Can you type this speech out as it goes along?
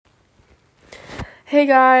Hey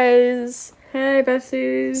guys! Hey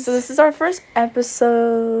besties! So this is our first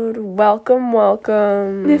episode.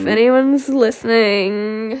 Welcome. If anyone's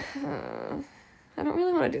listening, I don't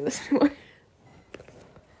really want to do this anymore.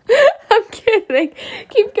 I'm kidding.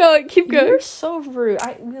 Keep going. You're so rude.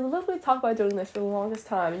 We literally talked about doing this for the longest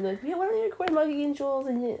time. And you're like, yeah, why don't you record Muggy and Jules?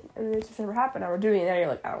 And it just never happened. Now we're doing it. Now you're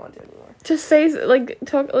like, I don't want to do it anymore. Just say,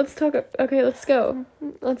 talk. Let's talk. Okay, let's go.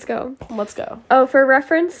 Let's go. Oh, for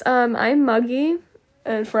reference, I'm Muggy.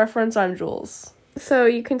 And for reference, I'm Jules. So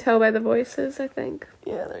you can tell by the voices, I think.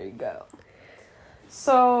 Yeah, there you go.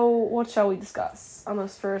 So, what shall we discuss on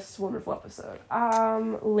this first wonderful episode?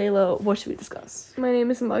 Layla, what should we discuss? My name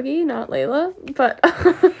is Muggy, not Layla, but...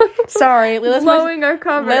 Sorry, Layla's blowing our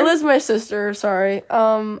cover. Layla's my sister, sorry.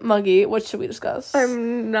 Muggy, what should we discuss?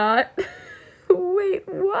 I'm not... Wait,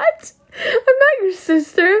 what? I'm not your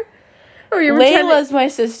sister. Oh, you're Layla's my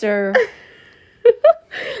sister.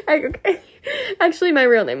 Okay. Actually, my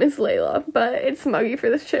real name is Layla, but it's Muggy for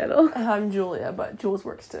this channel. I'm Julia, but Jules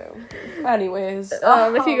works too. Anyways,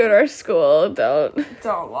 if you go to our school, don't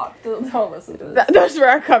listen to this. Those were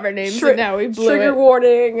our cover names, and now we blew Trigger it.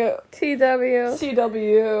 warning. TW.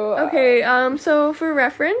 Okay, so for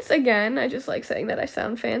reference, again, I just like saying that I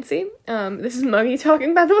sound fancy. This is Muggy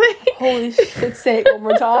talking, by the way. Holy shit, say it one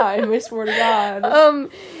more time, I swear to God.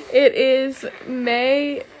 It is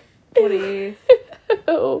May 28th.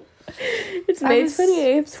 Oh. It's May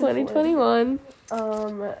 28th, 2021.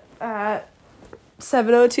 At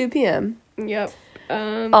 7:02 p.m. Yep.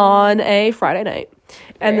 On a Friday night.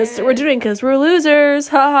 And this we're doing because we're losers.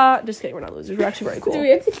 Haha. Just kidding, we're not losers. We're actually very cool. Do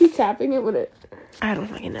we have to keep tapping it with it? I don't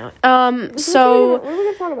fucking know. So what are we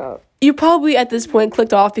gonna talk about? You probably at this point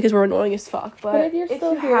clicked off because we're annoying as fuck. But if you're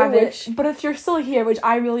still here, if you're still here, which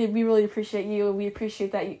we really appreciate you. We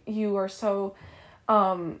appreciate that you are so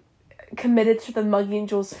committed to the Muggy and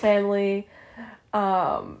Jules family.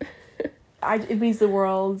 It means the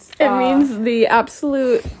world. It means the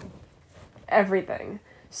absolute everything.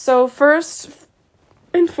 So first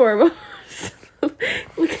and foremost,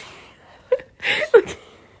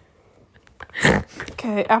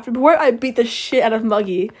 okay, before I beat the shit out of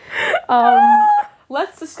Muggy,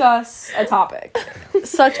 let's discuss a topic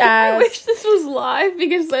such as... I wish this was live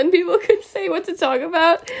because then people could say what to talk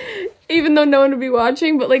about, even though no one would be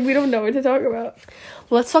watching, but, we don't know what to talk about.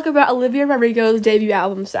 Let's talk about Olivia Rodrigo's debut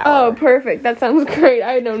album, Sour. Oh, perfect. That sounds great.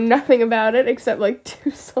 I know nothing about it except,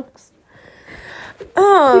 2 songs. Keep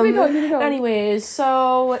it going. Anyways,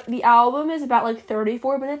 so the album is about,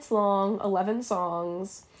 34 minutes long, 11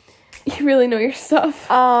 songs. You really know your stuff.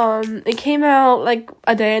 It came out,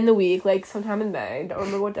 a day in the week, sometime in May. Don't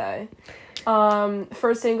remember what day.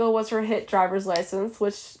 First single was her hit Driver's License,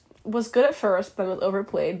 which was good at first, but was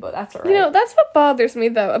overplayed, but that's alright. That's what bothers me,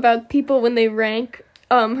 though, about people when they rank,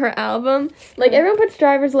 her album. Everyone puts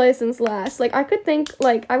Driver's License last. I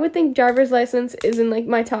would think Driver's License is in,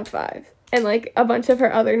 my top 5. And, a bunch of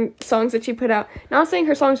her other songs that she put out. Not saying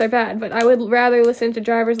her songs are bad, but I would rather listen to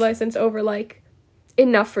Driver's License over,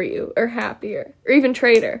 Enough for You, or Happier, or even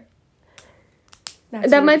Traitor.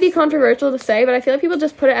 That might be controversial to say, but I feel like people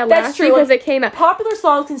just put it at last because it came out. Popular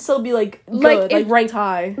songs can still be, good, ranked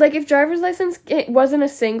high. If Driver's License wasn't a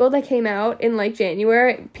single that came out in,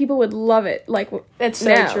 January, people would love it, That's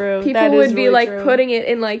so true. People would be, putting it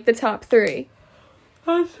in, the top 3.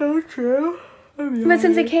 That's so true. But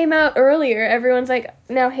since it came out earlier, everyone's,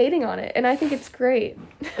 now hating on it, and I think it's great.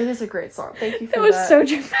 It is a great song. Thank you for that. Was so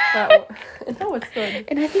dramatic. No, it's good.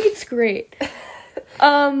 And I think it's great.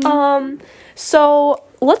 So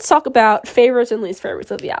let's talk about favorites and least favorites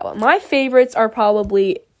of the album. My favorites are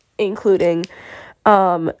probably including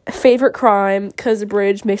Favorite Crime, because the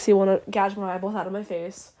bridge makes me want to gouge my eyeballs out of my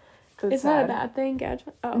face. It's not a bad thing, gouge?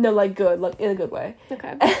 Oh. No, good, in a good way.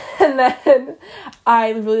 Okay. And then I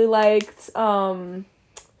really liked Brutal.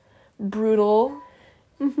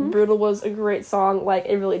 Mm-hmm. Brutal was a great song.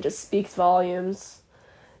 It really just speaks volumes.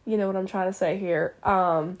 You know what I'm trying to say here.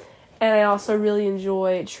 And I also really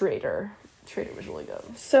enjoy Traitor. Traitor was really good.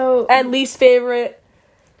 So... And least favorite...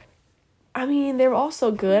 they were also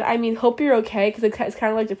good. Hope You're Okay, because it's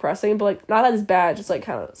kind of, depressing, but, not as bad, just,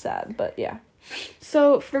 kind of sad. But, yeah.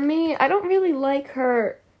 So, for me, I don't really like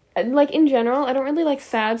her... in general, I don't really like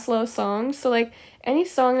sad, slow songs. So, any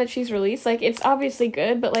song that she's released, it's obviously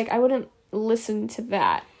good, but, I wouldn't listen to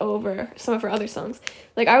that over some of her other songs.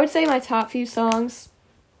 I would say my top few songs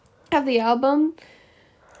of the album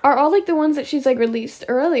are all, the ones that she's, released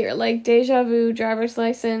earlier. Deja Vu, Driver's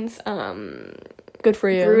License, Good for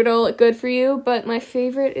you. Brutal, good for you. But my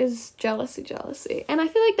favorite is Jealousy. And I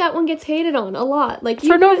feel like that one gets hated on a lot. Like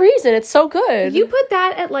For no reason. It's so good. You put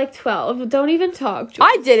that at, like, 12. Don't even talk, Jules.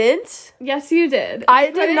 I didn't. Yes, you did. I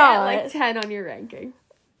You did put it not. at, like, 10 on your ranking.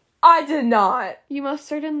 I did not. You most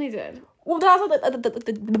certainly did. Well, that was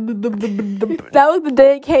that was the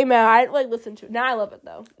day it came out. I didn't, like, listen to it. Now I love it,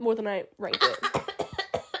 though. More than I ranked it.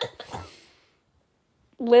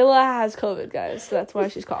 Layla has COVID, guys. So that's why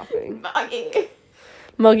she's coughing.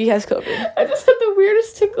 Muggy has COVID. I just had the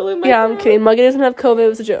weirdest tickle in my throat. I'm kidding. Muggy doesn't have COVID. It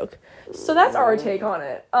was a joke. So that's our take on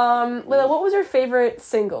it. Layla, what was your favorite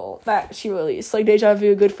single that she released? Like Deja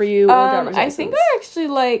Vu, Good For You, or Driver's I License? think I actually,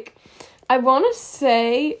 like, I want to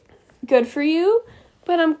say Good For You,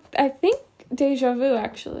 but I think Deja Vu,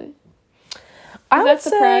 actually. I would that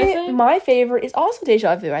surprising? say my favorite is also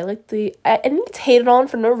Deja Vu. I like I think it's hated on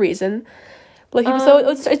for no reason. Like, so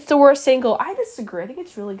it's the worst single. I disagree. I think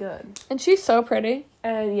it's really good. And she's so pretty.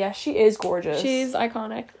 And yeah, she is gorgeous. She's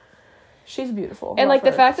iconic. She's beautiful. And, like, Love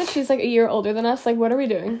the her. fact that she's, like, a year older than us, like, what are we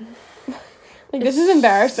doing? Like, this is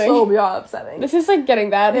embarrassing. So beyond upsetting. This is, like, getting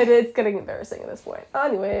bad. It's getting embarrassing at this point.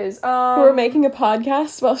 Anyways, We're making a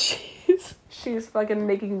podcast while she's fucking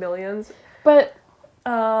making millions. But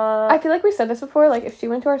I feel like we said this before. Like, if she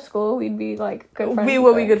went to our school, we'd be, like, good friends. We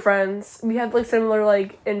would be good friends. We had, like, similar,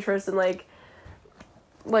 like, interests and, like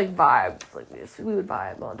vibes like this. We would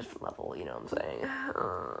vibe on a different level, you know what I'm saying?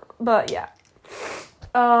 But yeah.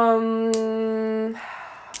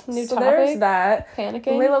 New so topic. There's that.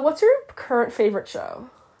 Panicking. Layla, what's your current favorite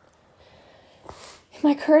show?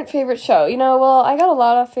 My current favorite show. You know, well, I got a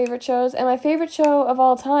lot of favorite shows, and my favorite show of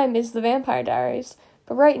all time is The Vampire Diaries.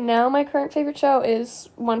 But right now, my current favorite show is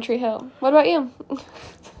One Tree Hill. What about you?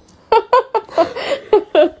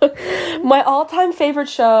 My all-time favorite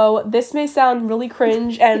show, this may sound really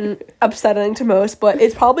cringe and upsetting to most, but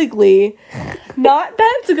it's probably Glee. Not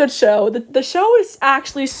that it's a good show. The show is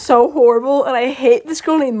actually so horrible, and I hate this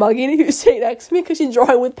girl named Muggy who's sitting next to me because she's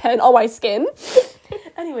drawing with pen on my skin.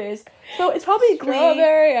 Anyways, so it's probably Glee.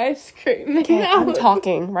 Strawberry ice cream. Okay, I'm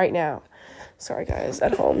talking right now. Sorry, guys,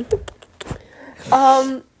 at home.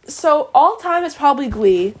 So all-time is probably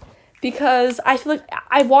Glee. Because I feel like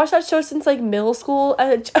I've watched that show since, like, middle school.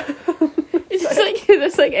 And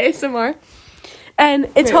It's like ASMR. And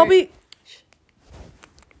it's probably...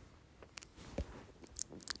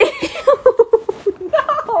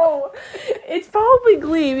 No! It's probably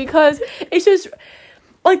Glee because it's just...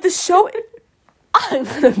 Like, the show... I'm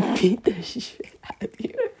gonna beat the shit out of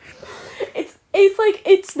you. It's like,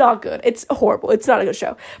 it's not good. It's horrible. It's not a good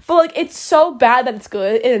show. But, like, it's so bad that it's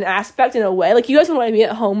good in an aspect, in a way. Like, you guys know what I mean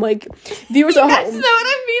at home. Like, viewers at home. That's not what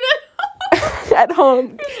I mean At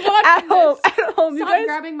home. At home. this? At home. You Stop guys,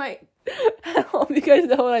 grabbing my... at home. You guys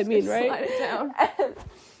know what I mean, right? Slide it down.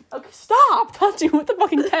 Okay, stop touching with the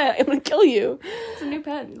fucking pen. I'm gonna kill you. It's a new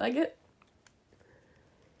pen. You like it?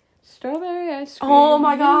 Strawberry ice cream. Oh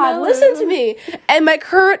my god, mellow. listen to me. And my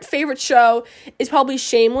current favorite show is probably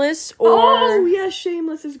Shameless or... Oh, yeah,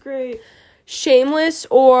 Shameless is great. Shameless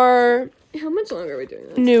or... How much longer are we doing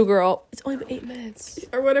this? New Girl. It's only been 8 minutes.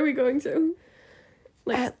 Or what are we going to?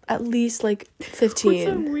 Like, At least, like, 15. what's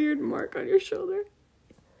that weird mark on your shoulder?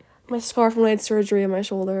 My scarf when I had surgery on my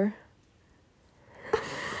shoulder.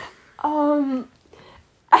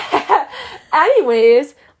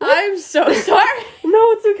 Anyways... I'm so sorry.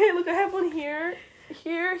 No, it's okay. Look, I have one here, and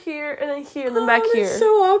then here, and then back here. That's so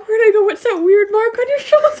awkward. I go, what's that weird mark on your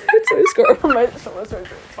shoulder? It's my scarf on my shoulder. It's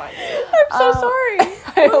fine. I'm so sorry.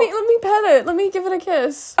 Let me pet it. Let me give it a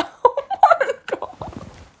kiss. Oh my god.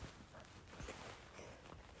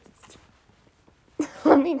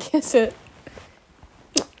 Let me kiss it.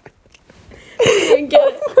 I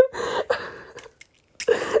get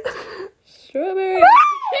it. Strawberry.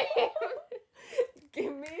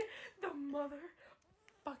 Give me the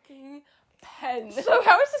motherfucking pen. So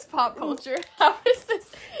how is this pop culture? How is this?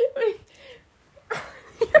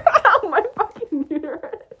 You're out my fucking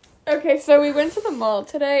uterus. Okay, so we went to the mall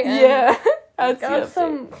today and Yeah. got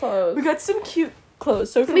some clothes. We got some cute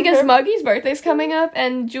clothes. So Because Muggy's birthday's coming up,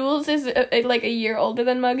 and Jules is like a year older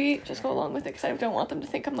than Muggy. Just go along with it, because I don't want them to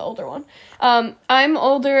think I'm the older one. I'm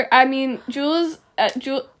older. I mean, Jules.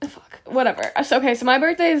 Fuck. Whatever. So my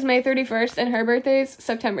birthday is May 31st, and her birthday is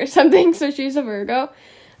September something. So she's a Virgo.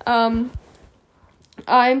 I'm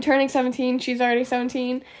turning 17. She's already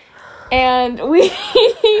 17. And we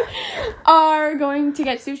are going to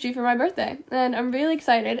get sushi for my birthday. And I'm really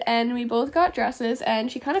excited. And we both got dresses.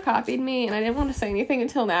 And she kind of copied me. And I didn't want to say anything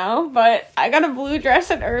until now. But I got a blue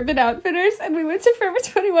dress at Urban Outfitters. And we went to Forever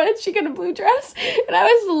 21 and she got a blue dress. And I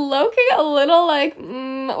was low-key a little like,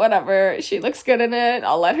 whatever. She looks good in it.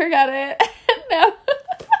 I'll let her get it. And now.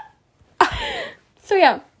 So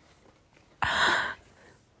yeah.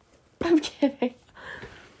 I'm kidding.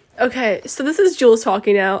 Okay, so this is Jules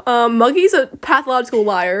talking now. Muggy's a pathological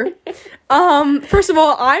liar. First of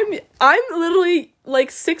all, I'm literally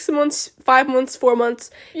like 6 months, 5 months, 4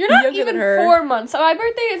 months. You're not younger even than her. 4 months. So my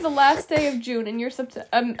birthday is the last day of June, and you're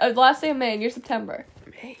last day of May, and you're September.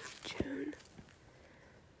 May, June,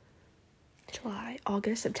 July,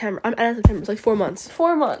 August, September. I'm out of September. It's like 4 months.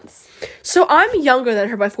 4 months. So I'm younger than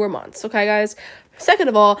her by 4 months. Okay, guys. Second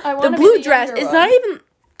of all, I the wanna be blue the dress younger is one. not even.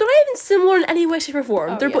 They're not even similar in any way, shape, or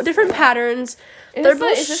form. Oh, They're yes, different they are. patterns. Is They're this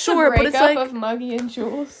both is this short, the but it's breakup like, of Muggy and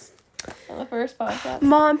Jules on the first podcast?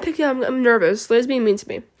 Mom, pick you up. I'm nervous. Liz being mean to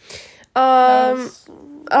me. That was-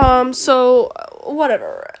 So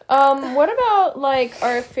whatever. What about like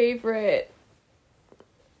our favorite?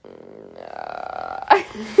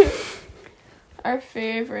 Our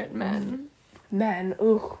favorite men. Men.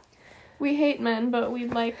 Ooh. We hate men, but we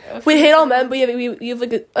like. We hate all men, but we have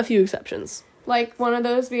like a few exceptions. Like one of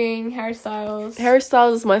those being Harry Styles. Harry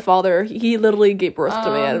Styles is my father. He literally gave birth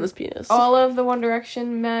to me out of his penis. All of the One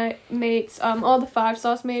Direction mates. All the 5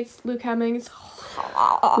 Sauce mates. Luke Hemmings.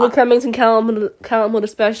 Luke Hemmings and Callum Hood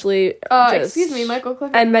especially. Excuse me, Michael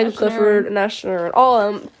Clifford. And Megan Clifford and Ash Turner. All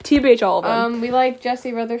of them. TBH, all of them. We like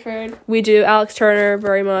Jesse Rutherford. We do. Alex Turner,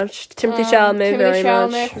 very much. Timothy Chalamet, very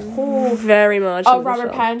much. Oh. Very much. Oh,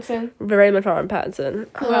 Robert Pattinson. Very much Robert Pattinson.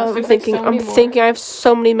 Who else? I'm There's, thinking. like, so many I'm thinking. I have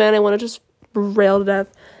so many men. I want to just rail to death.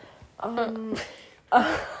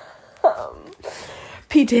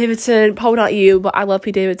 Pete Davidson. Probably not you, but I love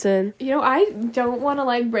Pete Davidson. You know, I don't want to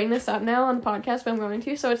like bring this up now on the podcast, but I'm going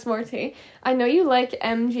to, so it's more tea. I know you like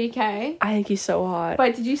MGK. I think he's so hot.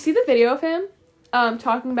 But did you see the video of him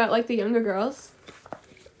talking about like the younger girls?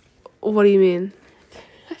 What do you mean?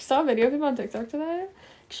 I saw a video of him on TikTok today.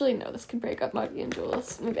 Actually, no, this could break up Muggy and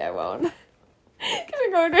Jules. Maybe I won't. Because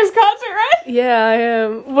we're going to his concert, right? Yeah, I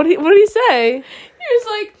am. What did he say? It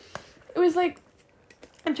was like,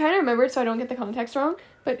 I'm trying to remember it so I don't get the context wrong,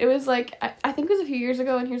 but it was like, I think it was a few years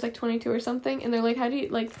ago, and he was like 22 or something, and they're like, how do you,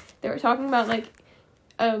 like, they were talking about like,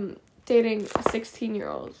 dating a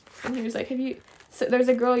 16-year-old, and he was like, so there's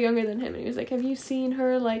a girl younger than him, and he was like, have you seen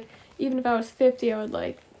her, like, even if I was 50, I would,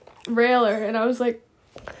 like, rail her, and I was like,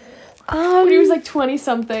 when he was like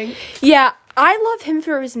 20-something. Yeah, I love him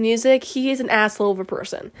for his music. He is an asshole of a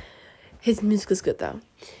person. His music is good, though.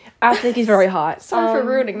 I think he's very hot. Sorry for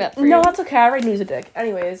ruining that for you. No, that's okay. I read news a dick.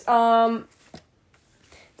 Anyways, so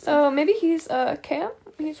maybe he's Cam?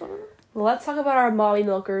 He's one of them. Let's talk about our Molly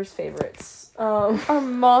Milkers favorites. Our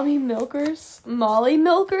mommy milkers? Molly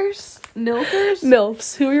milkers? Milkers?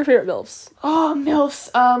 MILFs. Who are your favorite MILFs? Oh,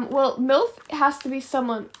 MILFs. Well, MILF has to be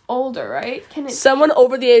someone older, right? Can it Someone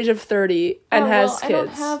over the age of 30 and has kids. I don't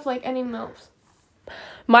have, like, any MILFs.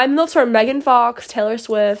 My MILFs are Megan Fox, Taylor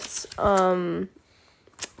Swift, Meryl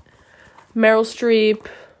Streep,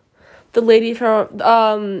 the lady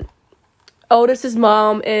from, Otis's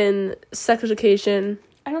mom in Sex Education.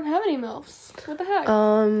 I don't have any MILFs. What the heck?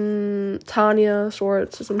 Tanya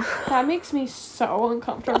Schwartz or something. That makes me so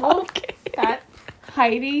uncomfortable. Okay. That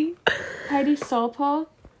Heidi Salpaw.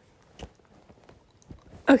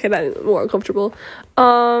 Okay, that is more uncomfortable.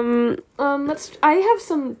 I have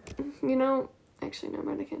some, actually, never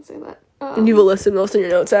mind, I can't say that. You have a list of MILFs in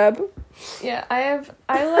your notes app? Yeah, I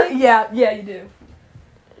like... Yeah, you do.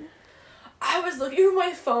 I was looking for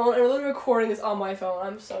my phone and literally recording this on my phone.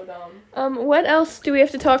 I'm so dumb. What else do we have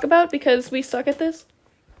to talk about because we suck at this?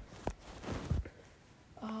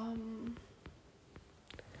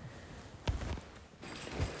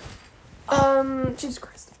 Jesus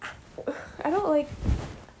Christ. I don't like...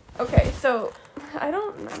 Okay, so, I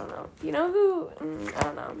don't know. You know who... I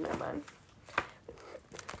don't know, never mind.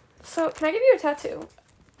 So, can I give you a tattoo?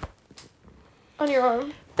 On your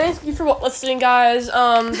arm? Thank you for listening, guys.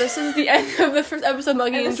 This is the end of the first episode of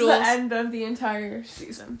Muggy and Jules. This is the end of the entire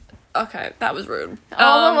season. Okay, that was rude.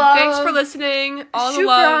 All the love. Thanks for listening. All the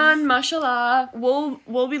love. Shukran, mashallah.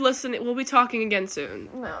 We'll be listening. We'll be talking again soon.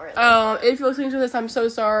 No, really. If you're listening to this, I'm so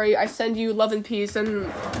sorry. I send you love and peace and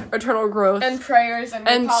eternal growth And prayers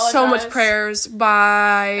and so much prayers.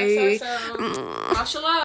 Bye. Mashallah.